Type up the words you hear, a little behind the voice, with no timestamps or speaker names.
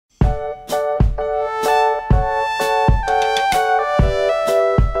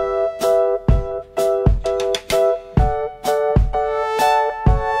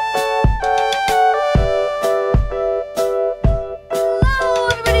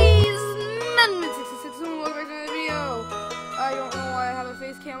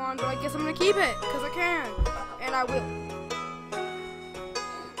keep it, because I can. And I will.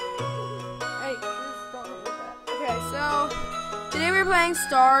 Hey, please don't hit me with that. Okay, so today we're playing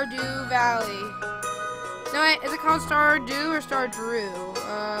Stardew Valley. No, wait, is it called Stardew or Stardrew?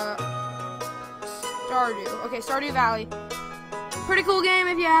 Stardew. Okay, Stardew Valley. Pretty cool game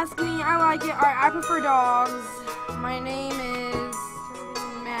if you ask me. I like it. I prefer dogs. My name is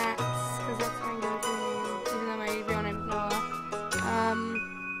Max, because that's my go-to name, even though my real name is Noah.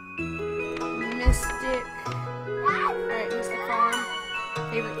 Mystic. Alright, Mystic Farm.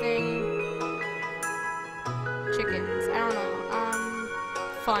 Favorite thing. Chickens. I don't know.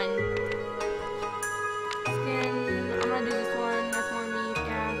 Fun. Skin. I'm gonna do this one. That's more meat,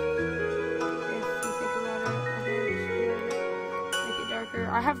 yeah. If you think about it, I think just make it darker.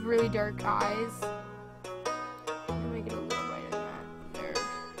 I have really dark eyes. Make it a little brighter than that. There.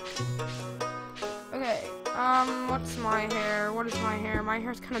 Okay. What's my hair? What is my hair? My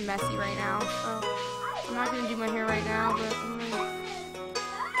hair's kind of messy right now, so I'm not gonna do my hair right now, but I'm gonna...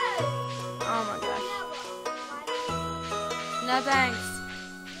 Oh my gosh. No thanks.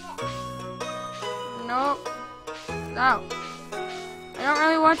 Nope. No. I don't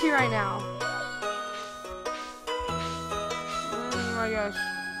really want to right now. Oh my gosh.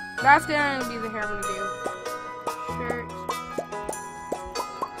 That's gonna be the hair I'm gonna do. Shirt.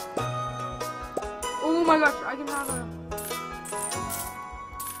 Oh my gosh, I can have a...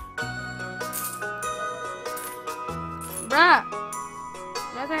 Bruh!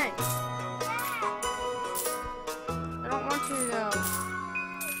 No thanks. I don't want to though.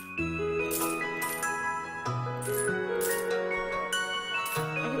 I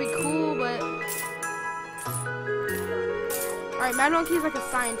can be cool, but... Alright, Mad Monkey's like a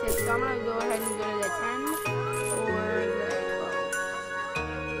scientist, so I'm gonna go ahead and go to the 10 or the 12.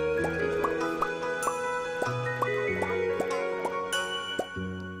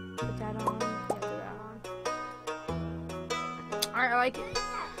 Put that on. Yeah, put that on. Alright, I like it.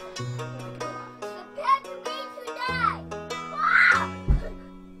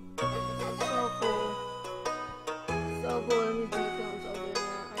 So cool. So cool that he's gonna kill himself doing that.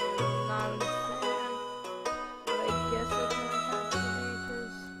 I am not a fan. But I guess that's not happening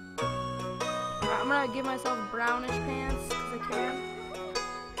because... I'm gonna give myself brownish pants because I can.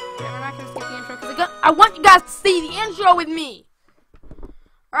 Okay, we're not gonna skip the intro because I want you guys to see the intro with me!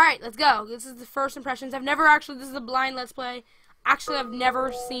 Alright, let's go. This is the first impressions. I've never actually, this is a blind let's play. Actually, I've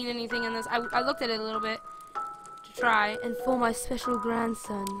never seen anything in this. I looked at it a little bit to try. And for my special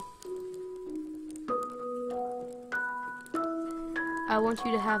grandson, I want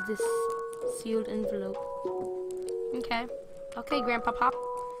you to have this sealed envelope. Okay. Okay, Grandpa Pop.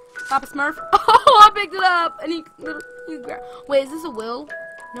 Papa Smurf. Oh, I picked it up. And he wait, is this a will?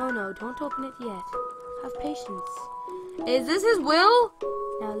 No, don't open it yet. Have patience. Is this his will?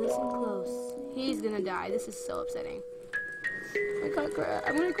 Now listen close. He's gonna die. This is so upsetting. I'm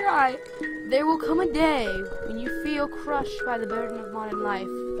gonna cry. There will come a day when you feel crushed by the burden of modern life.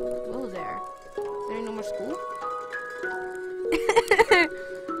 Will there? Is there no more school?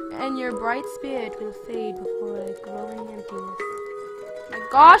 And your bright spirit will fade before a growing emptiness. My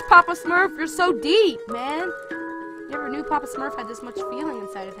gosh, Papa Smurf, you're so deep, man. Never knew Papa Smurf had this much feeling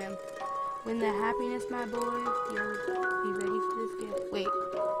inside of him. When that happiness, my boy, you'll be ready for this gift. Wait,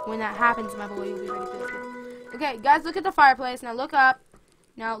 when that happens, my boy, you'll be ready for this gift. Okay, guys, look at the fireplace. Now look up.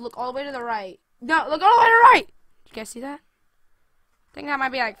 Now look all the way to the right. No, look all the way to the right. Did you guys see that? I think that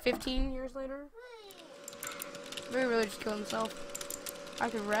might be like 15 years later. Maybe really just killed himself. I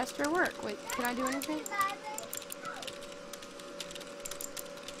could rest or work. Wait, can I do anything?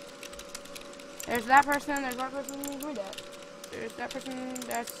 There's that person. There's that person who's my dad. There's that person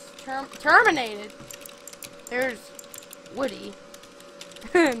that's terminated. There's Woody.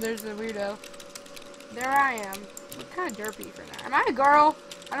 There's the weirdo. There I am. I'm kind of derpy for now. Am I a girl?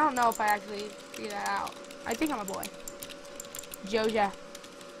 I don't know if I actually figured that out. I think I'm a boy. Joja.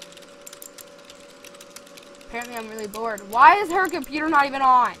 Apparently I'm really bored. Why is her computer not even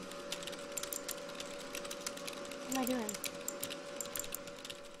on? What am I doing?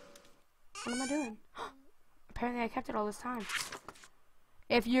 What am I doing? Apparently I kept it all this time.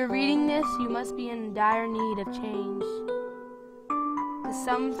 If you're reading this, you must be in dire need of change.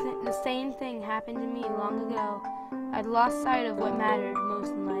 The same thing happened to me long ago. I'd lost sight of what mattered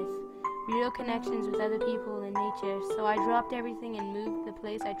most in life. Real connections with other people and nature. So I dropped everything and moved to the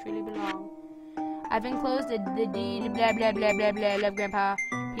place I truly belong. I've enclosed the deed, blah blah blah blah blah, love Grandpa.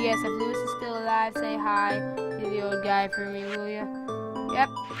 P.S. If Lewis is still alive, say hi to the old guy for me, will ya? Yep,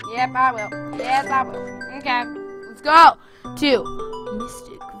 I will. Yes, I will. Okay, let's go to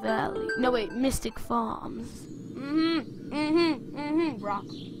Mystic Valley. No, wait, Mystic Farms.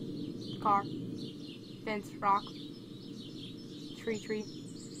 Broccoli. car. Fence, rock. Tree.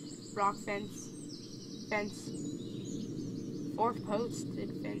 Rock, fence. Fence. Fork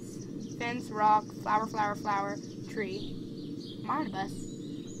posted fence. Fence, rock, flower, tree. I'm on a bus.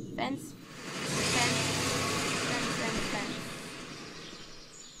 Fence.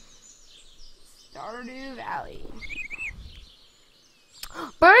 Stardew Valley.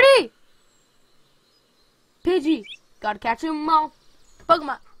 Birdie! Pidgey. Gotta catch 'em all.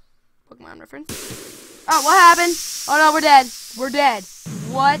 Pokemon reference. Oh, what happened? Oh no, we're dead. We're dead.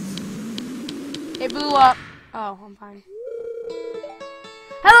 What? It blew up. Oh, I'm fine.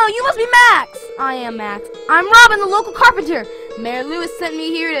 Hello, you must be Max! I am Max. I'm Robin, the local carpenter. Mayor Lewis sent me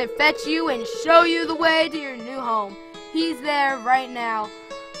here to fetch you and show you the way to your new home. He's there right now,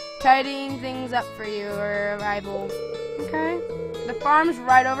 tidying things up for your arrival. Okay? The farm's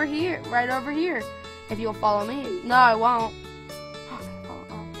right over here. If you'll follow me. No, I won't.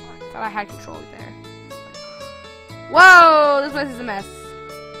 Thought I had control there. Whoa, this place is a mess.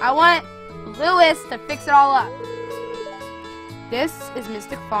 I want Lewis to fix it all up. This is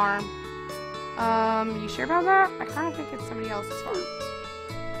Mystic Farm. You sure about that? I kind of think it's somebody else's farm.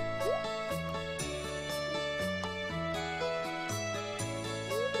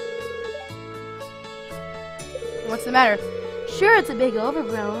 What's the matter? Sure, it's a bit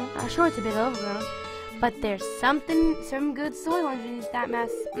overgrown. But there's some good soil underneath that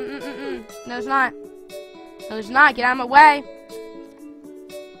mess. No, there's not. No, there's not. Get out of my way.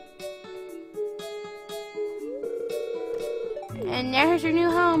 And there's your new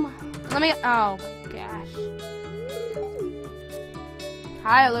home. Oh, gosh.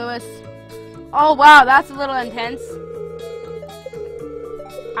 Hi, Lewis. Oh, wow, that's a little intense.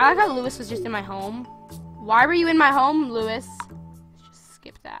 I like how Lewis was just in my home. Why were you in my home, Lewis? Let's just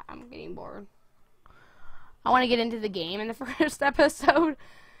skip that. I'm getting bored. I want to get into the game in the first episode.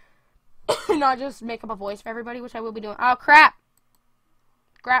 Not just make up a voice for everybody, which I will be doing. Oh, crap.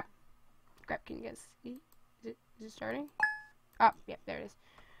 Crap, can you guys see? Is it starting? Oh, yep, there it is.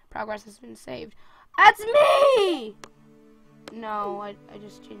 Progress has been saved. That's me! No, I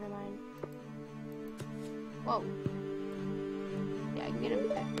just changed my mind. Whoa. Yeah, I can get him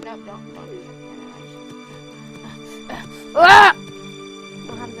back. Nope, don't do that. Ah!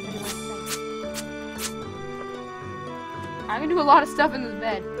 What happened to anyone? I can do a lot of stuff in this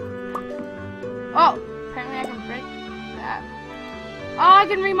bed. Oh, apparently I can break that. Oh, I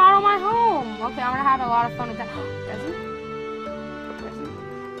can remodel my home. Okay, I'm gonna have a lot of fun with that. Present?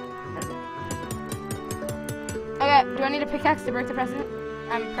 Okay, do I need a pickaxe to break the present?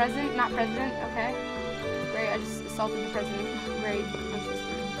 I'm present, not president. Okay. Great, I just assaulted the president. Great.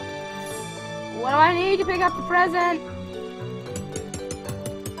 What do I need to pick up the present?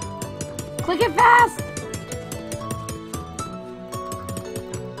 Click it fast!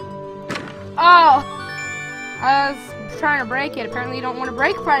 Oh! I was trying to break it. Apparently you don't want to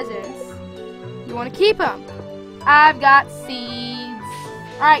break presents. You want to keep them. I've got seeds.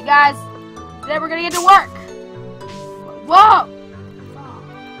 Alright, guys. Today we're going to get to work. Whoa!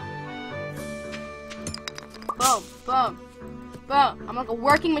 Boom, boom, boom. I'm like a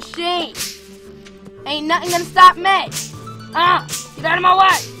working machine. Ain't nothing gonna stop me. Get out of my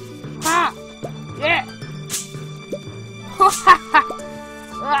way. Yeah. Yeah.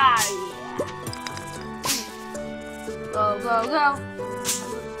 Go.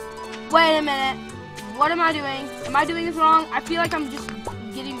 Wait a minute. What am I doing? Am I doing this wrong? I feel like I'm just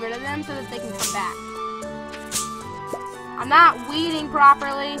getting rid of them so that they can come back. I'm not weeding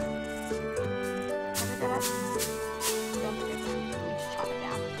properly. Chop it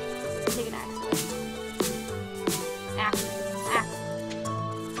down. Take an axe. Okay.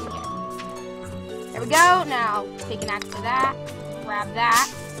 There we go. Now take an axe to that. Grab that.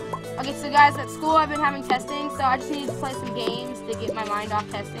 Okay, so guys, at school I've been having testing, so I just need to play some games to get my mind off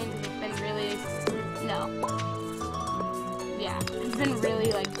testing. It's been really it's been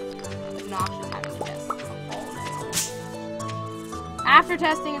really like obnoxious having to test all day. After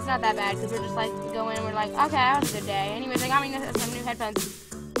testing, it's not that bad because we're just like go in and we're like, okay, that was a good day. Anyways, I got me some new headphones.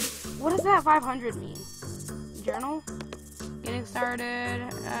 What does that 500 mean? Journal? Getting started.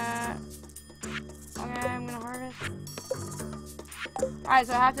 Okay, I'm gonna harvest. Alright,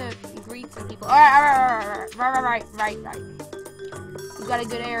 so I have to greet some people. Alright. We've got a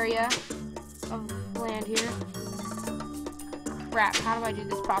good area of land here. Crap, how do I do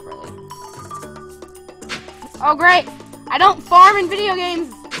this properly? Oh, great! I don't farm in video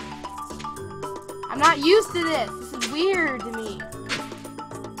games! I'm not used to this. This is weird to me.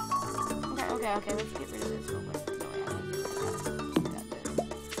 Okay, let's get rid of this real quick.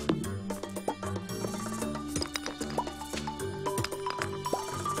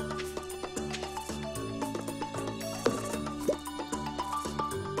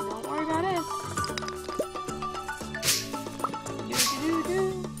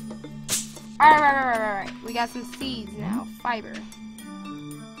 Alright. We got some seeds now. Fiber.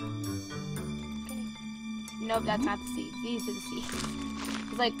 Nope, that's not the seeds. These are the seeds.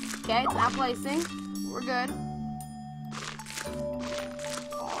 It's like, okay, it's not placing. We're good.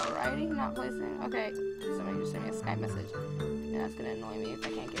 Alrighty, not placing. Okay, somebody just sent me a Skype message. Yeah, that's gonna annoy me if I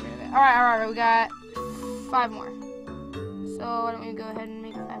can't get rid of it. Alright, we got 5 more. So why don't we go ahead and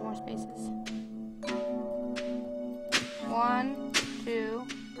make 5 more spaces? 1, 2,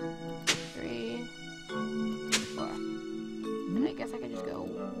 3, 4. And I guess I can just go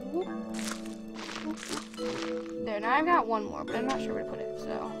whoop. There, now I've got 1 more, but I'm not sure where to put it,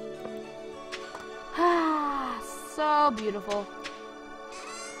 so. So beautiful.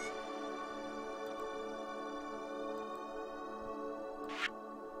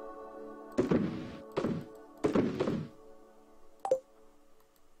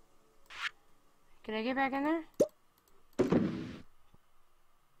 Can I get back in there?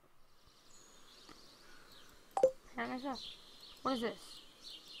 Myself. What is this?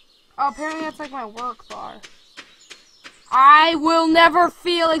 Oh, apparently that's like my work bar. I will never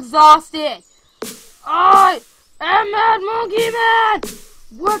feel exhausted. I am Mad Monkey Man.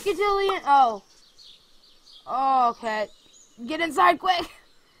 Work until the end. Oh. Oh, okay. Get inside quick.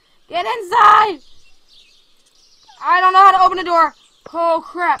 Get inside. I don't know how to open the door. Oh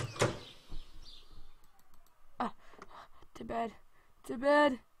crap. To bed. To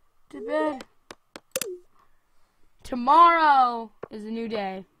bed. To bed. Tomorrow is a new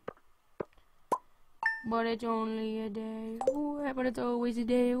day. But it's only a day away. But it's always a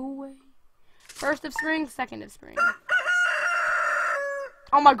day away. 1st of spring, 2nd of spring.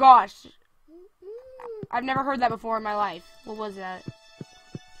 Oh my gosh. I've never heard that before in my life. What was that? Can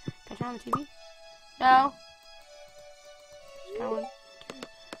I turn on the TV? No.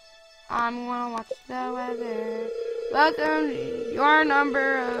 I'm gonna watch the weather. Welcome to your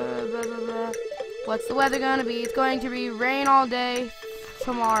number. Blah, blah, blah. What's the weather gonna be? It's going to be rain all day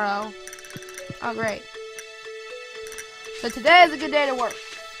tomorrow. Oh, great. So today is a good day to work.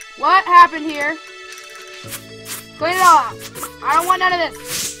 What happened here? Clean it all out. I don't want none of this.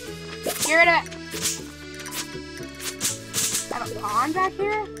 Get rid of it. I have a pond back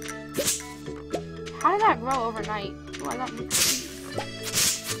here? How did that grow overnight? Oh, I got mixed seeds.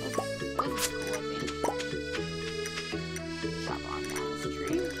 This is cool, I think. Chop on down this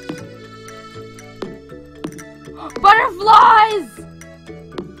tree. Butterflies!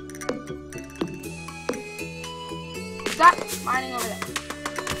 Stop mining over there.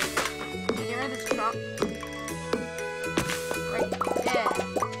 Did you hear this chop? Right there.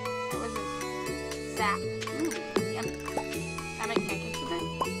 What was this? Sap. Ooh, yummy. Can I make pancakes with it?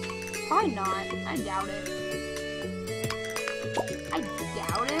 Probably not. I doubt it. I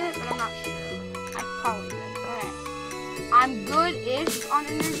doubt it, but I'm not sure. I probably could. Okay. I'm good-ish on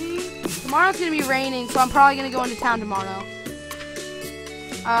energy. Tomorrow's gonna be raining, so I'm probably gonna go into town tomorrow.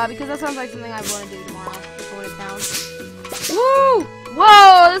 Because that sounds like something I want to do tomorrow. Go into town. Woo!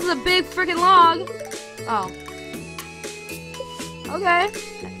 Whoa! This is a big freaking log. Oh. Okay.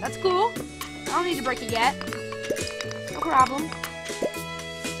 That's cool. I don't need to break it yet. No problem.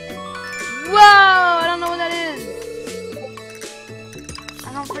 Whoa! I don't know what that is.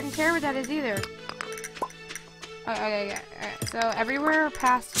 I don't freaking care what that is either. Okay. Alright. So everywhere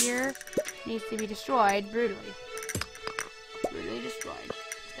past here needs to be destroyed brutally. Brutally destroyed.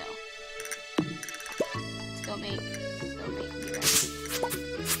 Still make.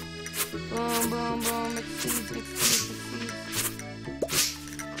 Boom, boom, boom. Mix seeds.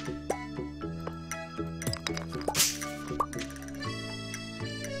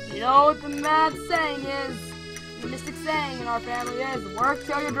 You know what the mad saying is? The mystic saying in our family is, work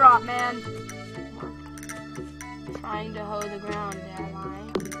till you drop, man. Work. Trying to hoe the ground, am I?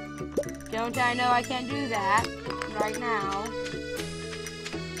 Don't I know I can't do that right now?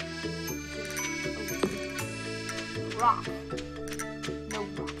 Rock. No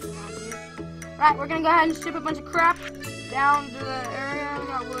rocks around here. Right, we're gonna go ahead and ship a bunch of crap down to the area. We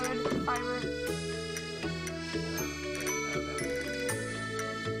got wood, fiber.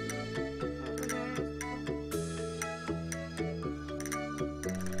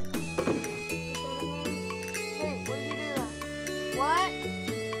 Hey, what did you do that? What?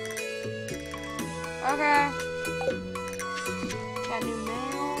 Okay. Got new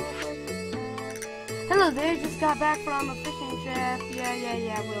mail. Hello there, just got back from a fishing trip. Yeah,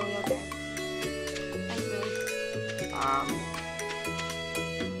 Willie, okay. Thanks, Willie. I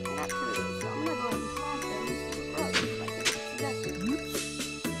got 2 of these, so I'm gonna go ahead and plant them and see what grows. Like I suggested.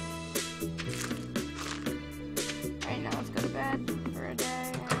 Alright, now let's go to bed for a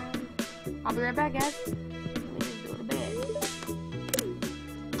day. I'll be right back, guys. Let me just go to bed.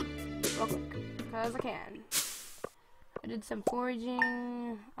 real quick, because I can. I did some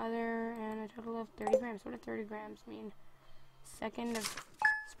foraging, and a total of 30 grams. What do 30 grams mean? 2nd of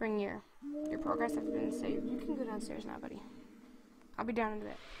spring year. Your progress has been saved. You can go downstairs now, buddy. I'll be down in a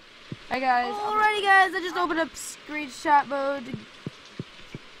bit. Hi guys. Alrighty guys, I just opened up screenshot mode.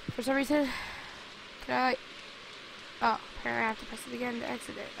 For some reason, can I like... Oh, apparently I have to press it again to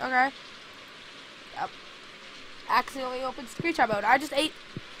exit it. Okay. Yep. Accidentally opened screenshot mode. I just ate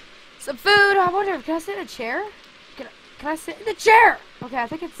some food. I wonder, can I sit in a chair? Can I sit in the chair? Okay, I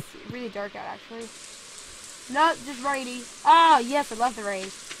think it's really dark out actually. No, just rainy. Oh, yes, I love the rain.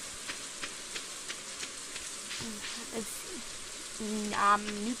 It's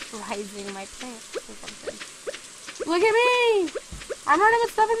neutralizing my plants or something. Look at me! I'm running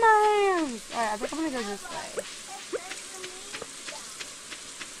with stuff in my hands. Alright, I think I'm gonna go this way.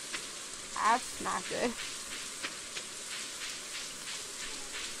 That's not good.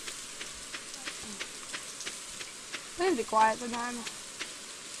 Please be quiet sometime.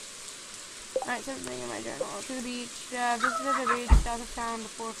 Alright, so everything in my journal. To the beach. Visited the beach south of town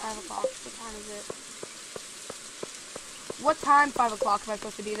before 5 o'clock. What time is it? What time 5 o'clock am I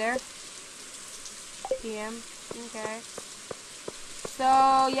supposed to be there? PM. Okay. So,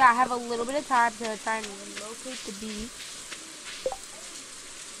 yeah, I have a little bit of time to try and locate the beach.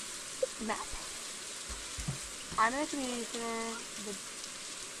 Map. I'm in the community center. The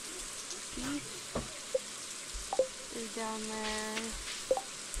beach is down there.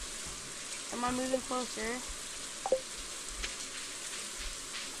 Am I moving closer?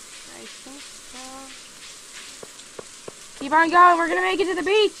 I think so. Keep on going, we're gonna make it to the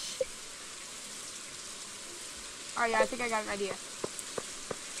beach! Oh yeah, I think I got an idea.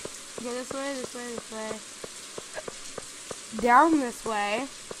 Go this way, this way, this way. Down this way.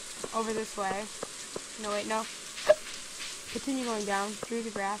 Over this way. No, wait, no. Continue going down through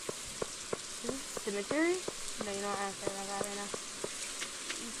the grass. Is this a cemetery? No, you know what, I'm sorry about that right now.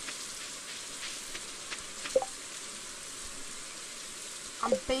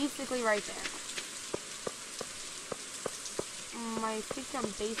 I'm basically right there. I think I'm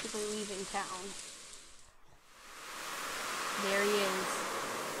basically leaving town. There he is.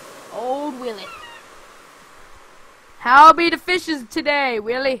 Old Willie. How be the fishes today,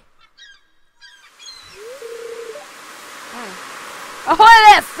 Willie? Ahoy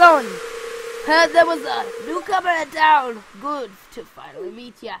there, son! Heard there was a newcomer in town. Good to finally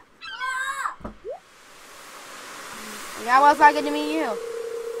meet ya. Yeah, well, it's not good to meet you.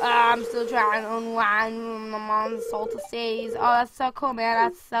 I'm still trying to unwind from my mom's salty stays. Oh, that's so cool, man.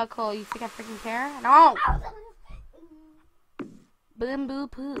 That's so cool. You think I freaking care? No! Boom, boo,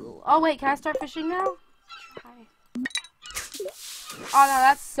 poo. Oh, wait, can I start fishing now? Try. Oh, no,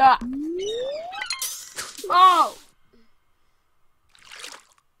 that sucks. Oh!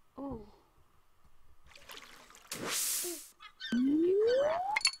 Ooh. Crap.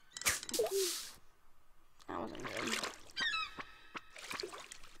 That wasn't good.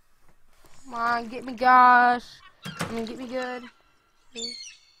 Come on, get me, gosh. Come on, get me good. Please.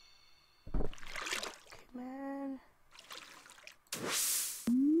 Come on.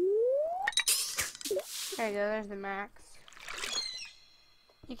 There you go, there's the max.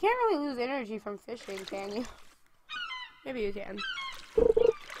 You can't really lose energy from fishing, can you? Maybe you can.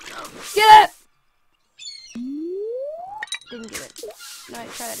 Get it! Didn't get it. No,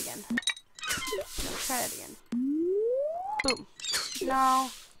 wait, try that again. No, try that again. Boom. No.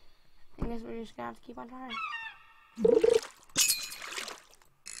 I guess we're just gonna have to keep on trying.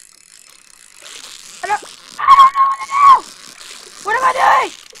 I don't know what to do! What am I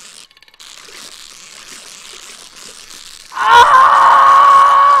doing?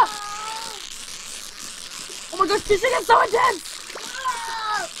 Ah! Oh my gosh, fishing is so intense!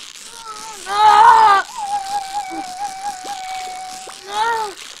 Ah!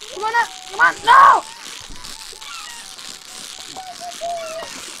 No! Come on up! Come on! No!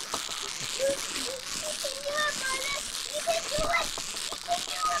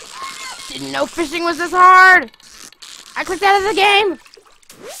 Didn't know fishing was this hard! I clicked out of the game!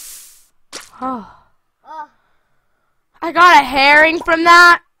 Oh. I got a herring from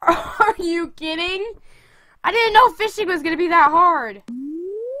that? Are you kidding? I didn't know fishing was gonna be that hard.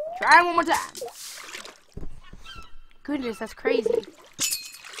 Try it one more time. Goodness, that's crazy.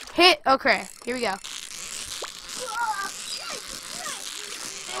 Hit! Okay, here we go.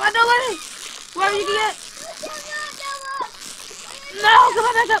 Come on, don't let me! Whatever you can get! No! Come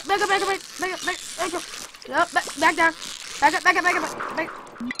on, back up! Back up, back up, back up, back up, back up! Nope, back down! Back up, back up, back up, back up!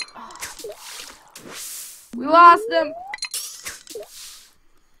 Oh. We lost them!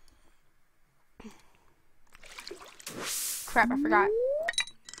 Crap, I forgot.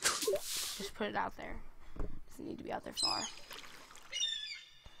 just put it out there. Doesn't need to be out there far.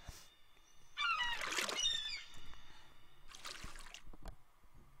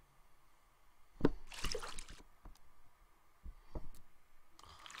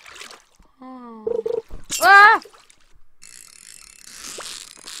 Oh. Ah!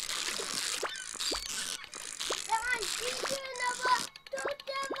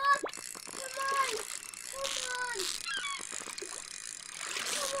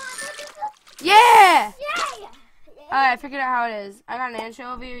 Yeah! Alright, I figured out how it is. I got an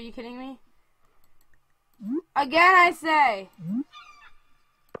anchovy. Are you kidding me? Again, I say.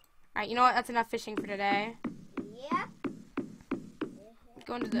 Alright, you know what? That's enough fishing for today. Yeah.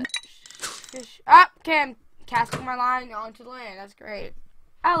 Going to the fish. Ah, okay, I'm casting my line onto the land. That's great.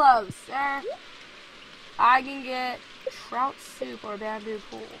 Hello, sir. I can get trout soup or bamboo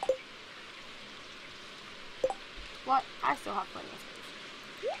pool. What? I still have plenty of space.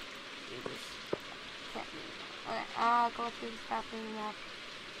 Can't move. Okay, collective crafting map.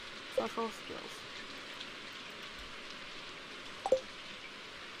 Social skills.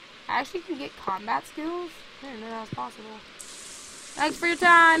 I actually can get combat skills? I didn't know that was possible. Thanks for your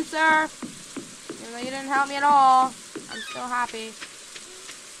time, sir. Even though you didn't help me at all, I'm still happy.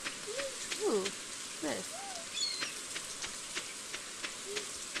 Ooh, what's this?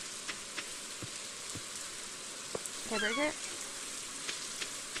 Can I break it?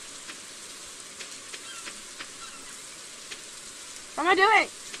 What am I doing?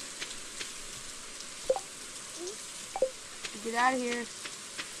 Get out of here.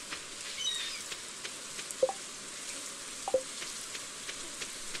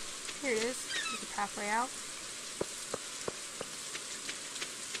 Here it is. There's a pathway out.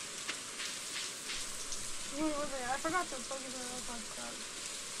 I forgot to focus on stuff.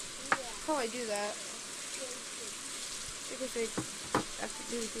 Yeah. How do I do that? Because they have to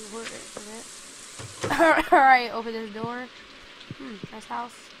do the work of it. Alright, open this door. Nice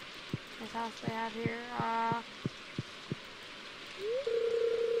house. Nice house they have here.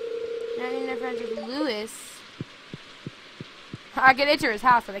 Not even friends with Lewis. I can enter his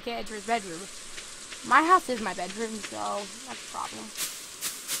house, but I can't enter his bedroom. My house is my bedroom, so that's a problem.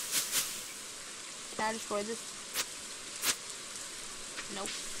 Can I destroy this? Nope.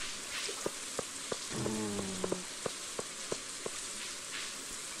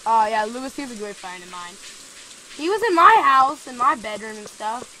 Oh yeah, Lewis is a good friend of mine. He was in my house, in my bedroom and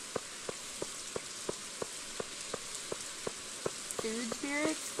stuff. Food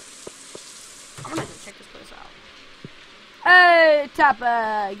spirits? I'm gonna go check this place out. Hey,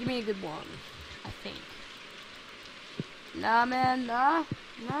 Tapa, give me a good one. I think. Nah, man, nah.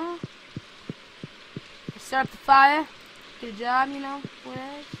 Start up the fire. Get a job, you know,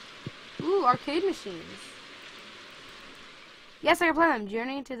 whatever. Ooh, arcade machines. Yes, I can play them.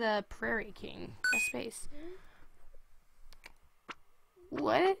 Journey to the Prairie King. Press space.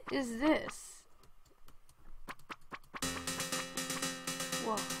 What is this?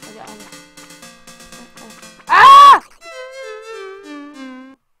 Whoa, I got Ah!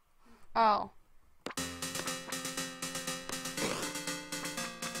 Oh.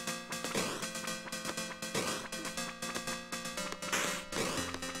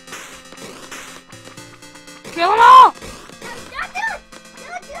 Kill them all!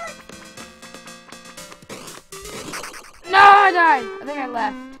 No, I died. I think I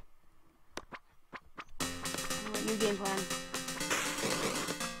left. New game plan.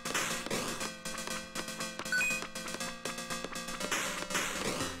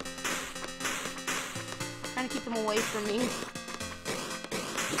 Trying to keep them away from me.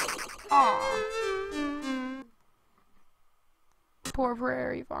 Aww. Poor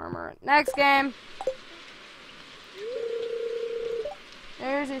prairie farmer. Next game.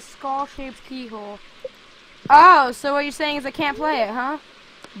 There's a skull-shaped keyhole. Oh, so what you're saying is I can't play it, huh?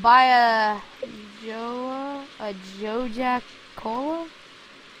 Buy a Jojack Cola?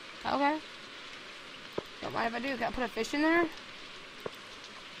 Okay. Don't mind if I do. Gotta put a fish in there.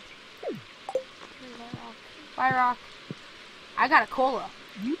 Buy rock. I got a cola.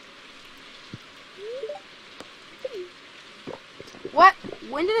 What?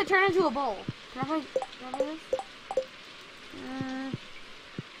 When did it turn into a bowl? Can I play this?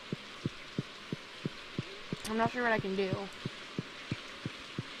 I'm not sure what I can do.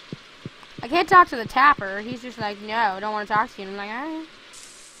 I can't talk to the tapper. He's just like, no, I don't want to talk to you. And I'm like, alright.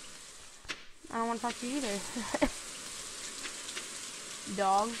 I don't want to talk to you either.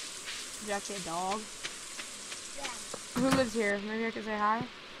 Dog. Is it actually a dog? Yeah. Who lives here? Maybe I can say hi.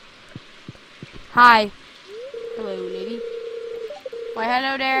 Hi. Hello, lady. Why,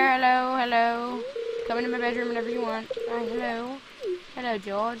 hello there. Hello. Come into my bedroom whenever you want. Hi, hello. Hello,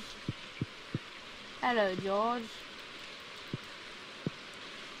 George. Hello, George.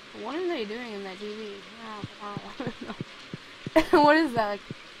 What are they doing in that TV? Oh, what is that? Like,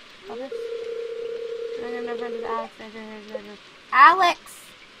 puppets? I'm gonna friends with Alex. Alex!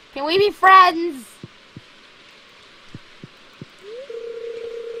 Can we be friends?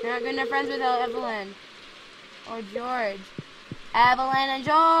 You're not good enough friends with Evelyn. Or George. Evelyn and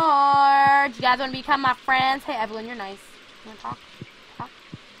George! You guys wanna become my friends? Hey, Evelyn, you're nice. You wanna talk? Talk?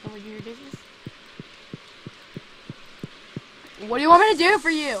 Can we do your dishes? What do you want me to do for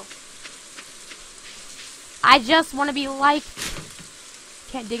you? I just want to be liked.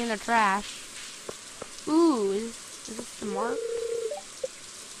 Can't dig in the trash. Ooh, is this the mark?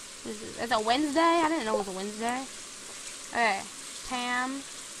 It's a Wednesday? I didn't know it was a Wednesday. Okay. Pam,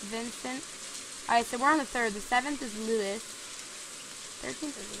 Vincent. Alright, so we're on the 3rd. The 7th is Lewis.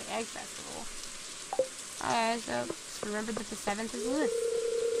 13th is the Egg Festival. Alright, so just remember that the 7th is Lewis.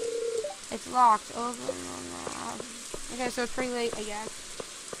 It's locked. Oh, no. Okay, so it's pretty late, I guess.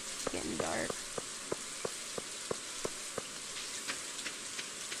 It's getting dark.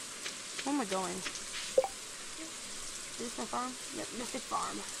 Where am I going? Is this my farm? Yep, Mystic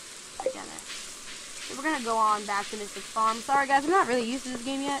Farm. Right down there. So we're gonna go on back to Mystic Farm. Sorry guys, I'm not really used to this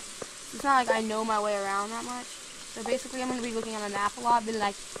game yet. It's not like I know my way around that much. So basically I'm gonna be looking on the map a lot, be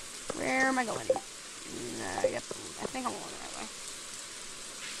like, where am I going? Yep, I think I'm going the right way.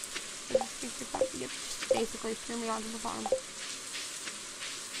 Yep, basically threw me onto the farm.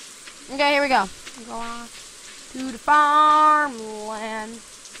 Okay, here we go. Go on to the farmland.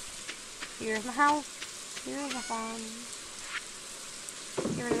 Here's my house. Here's my farm.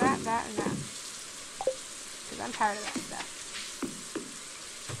 Get rid of that, that, and that. Because I'm tired of that stuff.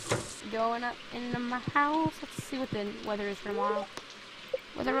 Going up into my house. Let's see what the weather is for tomorrow.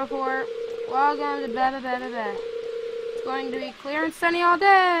 Weather report. Welcome to blah, blah, blah, blah, blah. It's going to be clear and sunny all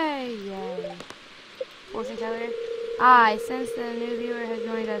day. Yay. Fortune teller. I sense that a new viewer has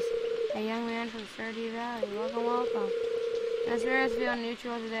joined us. A young man from Stardew Valley. Welcome, welcome. My spirits feel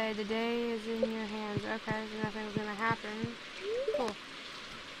neutral today. The day is in your hands. Okay, so nothing's gonna happen. Cool.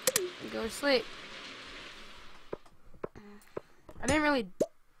 Go to sleep. I didn't really... Did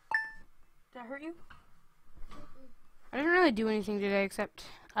that hurt you? I didn't really do anything today except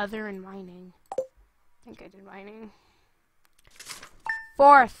other and mining. I think I did mining.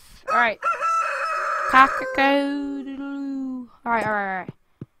 4th. Alright. Cock-a-doodle-doo. Alright.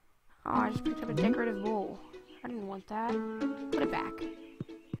 Oh, I just picked up a decorative bowl. I didn't want that. Put it back.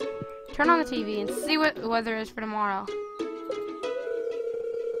 Turn on the TV and see what the weather is for tomorrow.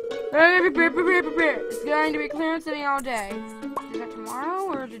 It's going to be clear and sunny all day. Is that tomorrow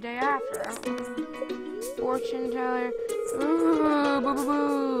or the day after? Fortune teller. Ooh, boo boo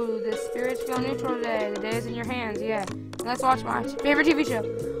boo. The spirits feel neutral today. The day is in your hands, yeah. And let's watch my favorite TV show.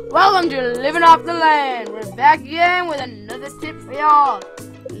 Welcome to Living Off the Land. We're back again with another tip for y'all.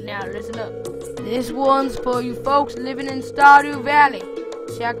 Now listen up. This one's for you folks living in Stardew Valley.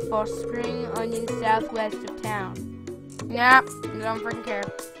 Check for spring onions southwest of town. Nah, I don't freaking care.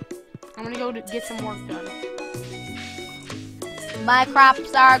 I'm gonna go get some work done. My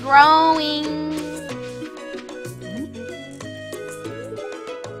crops are growing.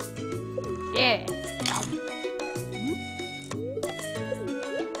 Yeah.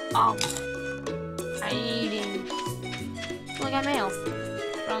 I'm eating. Oh, I got mail.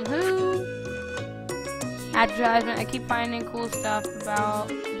 From who? Advertisement. I keep finding cool stuff about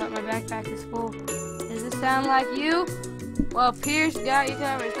my backpack is full. Does this sound like you? Well, Pierce got you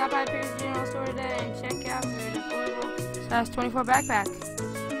covered. Stop by Pierce General Store today and check out the affordable size 24 backpack.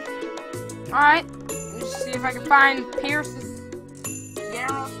 Alright. Let's see if I can find Pierce's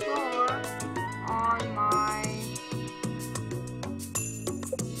General Store on my...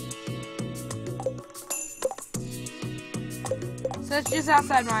 So it's just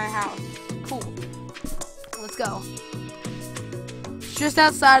outside my house. Cool. Let's go. It's just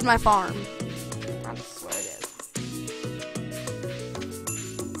outside my farm. That's where it is.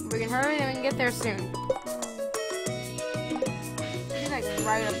 We can hurry and we can get there soon. It's like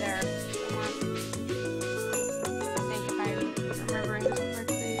right up there. I think if I'm remembering this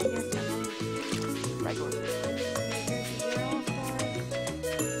correctly. Yes, I'm right going through.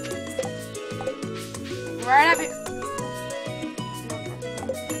 Right up here.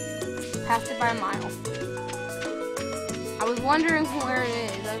 Passed it by a mile. I was wondering where it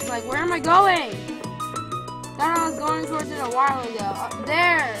is. I was like, where am I going? Thought I was going towards it a while ago.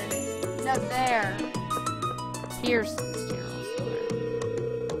 There! No, there. Here's the General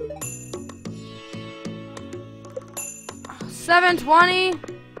Store. 7:20.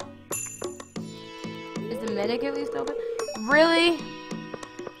 Is the medic at least open? Really?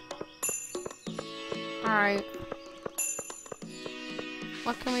 Alright.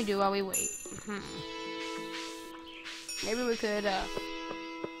 What can we do while we wait? Maybe we could,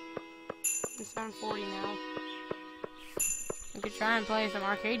 it's 7:40 now. We could try and play some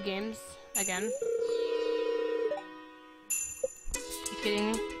arcade games again. You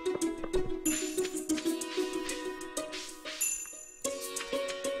kidding me?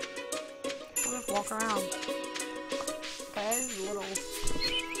 We'll just walk around. Okay, this is a little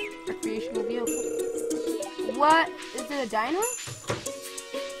recreational vehicle. What? Is it a dino?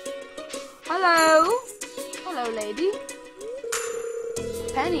 Hello? Hello, lady.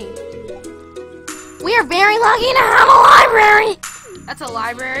 Penny. We are very lucky to have a library! That's a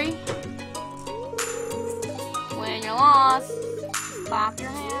library. When you're lost, clap your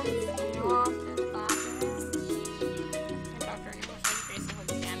hands. When you're lost, just clap your hands. I can't talk to her anymore, so I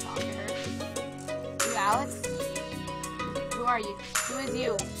basically can't talk to her. You Alex? Who are you? Who is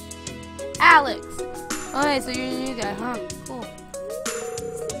you? Alex! Okay, so you're the new guy, huh? Cool.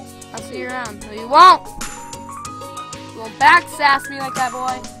 I'll see you around. No, you won't! You won't backsass me like that,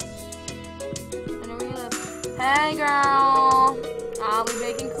 boy. I know where you live. Hey, girl! I'll be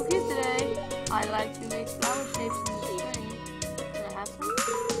baking cookies today. I like to make flower shapes in the spring. Can I have some?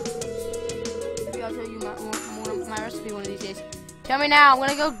 Maybe I'll tell you my recipe one of these days. Tell me now. I'm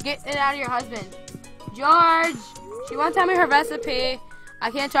gonna go get it out of your husband. George! She won't tell me her recipe. I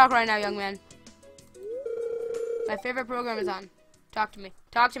can't talk right now, young man. My favorite program is on. Talk to me.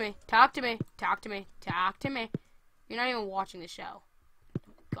 Talk to me. Talk to me. Talk to me. Talk to me. You're not even watching the show.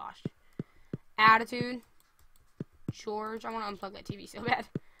 Oh, gosh. Attitude. George. I want to unplug that TV so bad.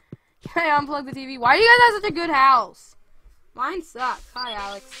 Can I unplug the TV? Why do you guys have such a good house? Mine sucks. Hi,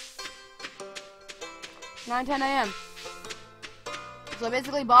 Alex. 9:10 a.m. So I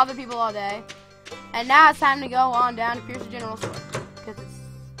basically bother people all day. And now it's time to go on down to Pierce's General Store. Because it's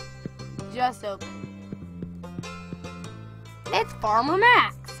just open. It's Farmer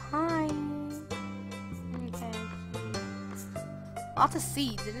Max. Hi. Okay. Lots of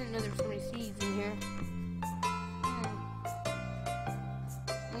seeds. I didn't know there were so many seeds in here.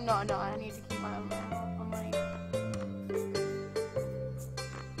 No, I need to keep my own money.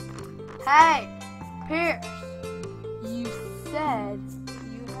 Hey, Pierce. You said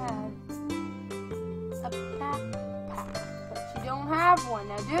you had a backpack, but you don't have one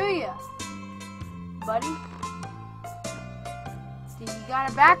now, do you? Buddy? You got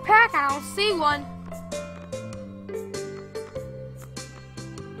a backpack? I don't see one.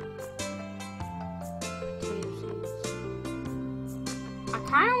 Potato seeds. I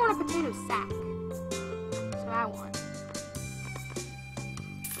kind of want a potato sack. That's what I want.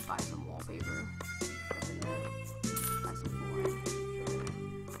 Buy some wallpaper. Buy some flooring.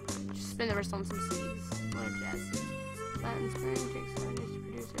 Just spend the rest on some seeds. What is that? Latin spring takes 7 days to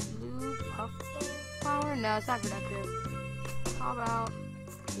produce a blue puff flower? No, it's not productive. How about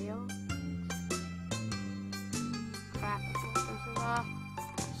kale? Crap, let's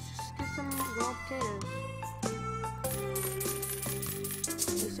just get some raw potatoes.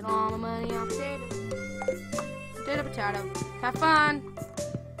 Wasting all my money on potatoes. Potato. Have fun.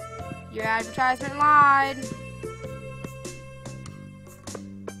 Your advertisement lied.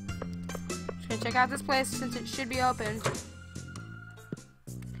 Just gonna check out this place since it should be open.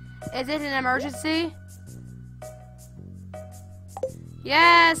 Is it an emergency?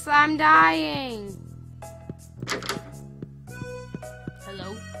 Yes, I'm dying.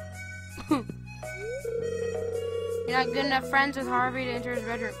 Hello? You're not good enough friends with Harvey to enter his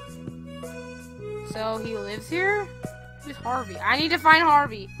bedroom. So he lives here? Who's Harvey? I need to find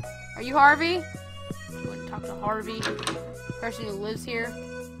Harvey. Are you Harvey? I want to talk to Harvey. Person who lives here.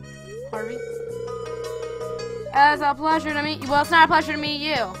 Harvey? It's a pleasure to meet you. Well, it's not a pleasure to meet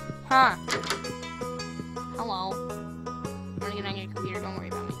you. Huh? Hello. I'm gonna get on your computer. Don't worry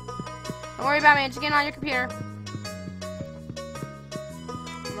about me. Don't worry about me. Just get on your computer.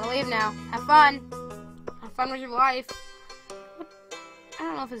 I'm gonna leave now. Have fun. Have fun with your life. I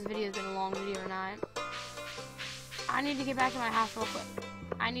don't know if this video has been a long video or not. I need to get back to my house real quick.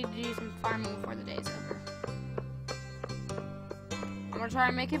 I need to do some farming before the day's over. I'm gonna try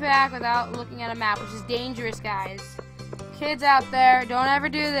and make it back without looking at a map, which is dangerous, guys. Kids out there, don't ever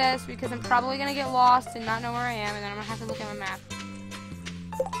do this because I'm probably gonna get lost and not know where I am, and then I'm gonna have to look at my map.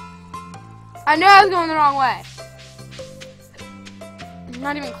 I knew I was going the wrong way. I'm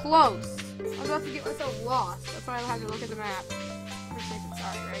not even close. I was about to get myself lost. That's why I had to look at the map. First place I'm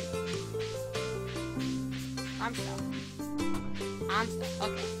sorry, right? I'm stuck.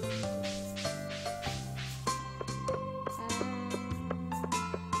 Okay.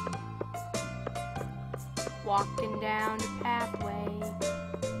 Walking down the pathway.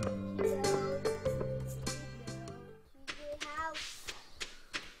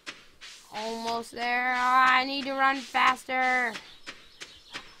 almost there. Oh, I need to run faster.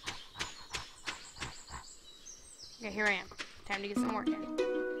 Okay, here I am. Time to get some work in.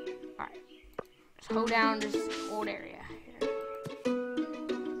 Alright. Let's hold down this old area. Here.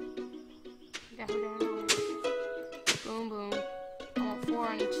 Okay, hold down. Boom, boom. I want 4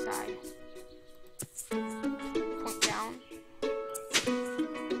 on each side. Point down.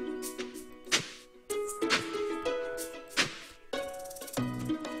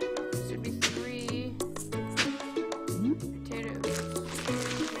 Should be 3 potatoes.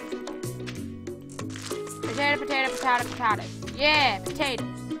 Potato. Yeah, potatoes.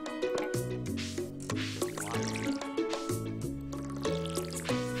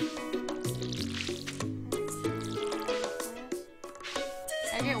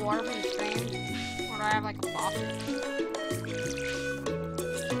 Can I get water from the stream? Or do I have like a faucet?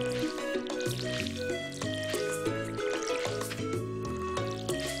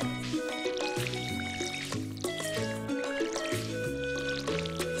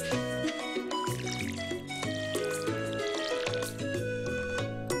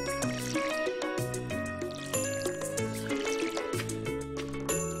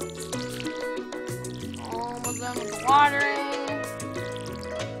 Done with the watering.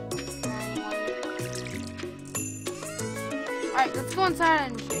 Alright, let's go inside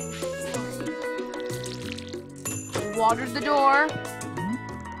and change. Watered the door.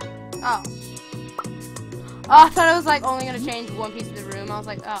 Oh. Oh, I thought it was like only gonna change one piece of the room. I was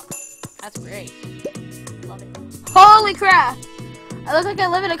like, oh, that's great. Love it. Holy crap! I look like I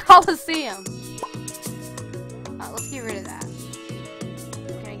live in a coliseum. Let's get rid of that.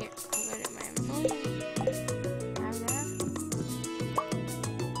 Can I get rid of my inventory?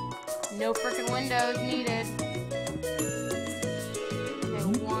 No freaking windows needed. Okay,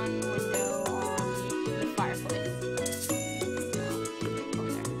 1 window on the fireplace. No,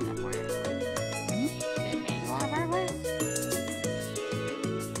 over there, that corner. Is it an angle on the fireplace?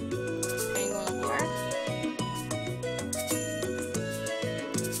 Angle on the floor?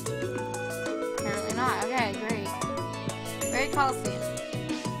 Apparently not. Okay, great. Great Coliseum.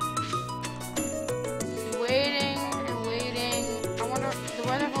 Waiting. I wonder the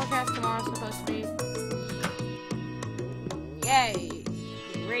weather forecast tomorrow is supposed to be. Yay!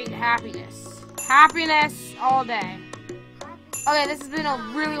 Great happiness. Happiness all day. Okay, this has been a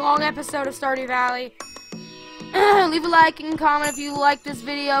really long episode of Stardew Valley. Leave a like and comment if you like this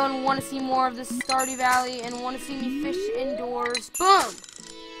video and want to see more of this Stardew Valley and want to see me fish indoors. Boom!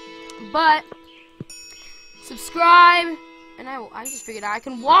 But subscribe, and I just figured out I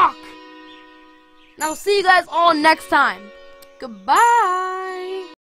can walk. And I will see you guys all next time. Goodbye.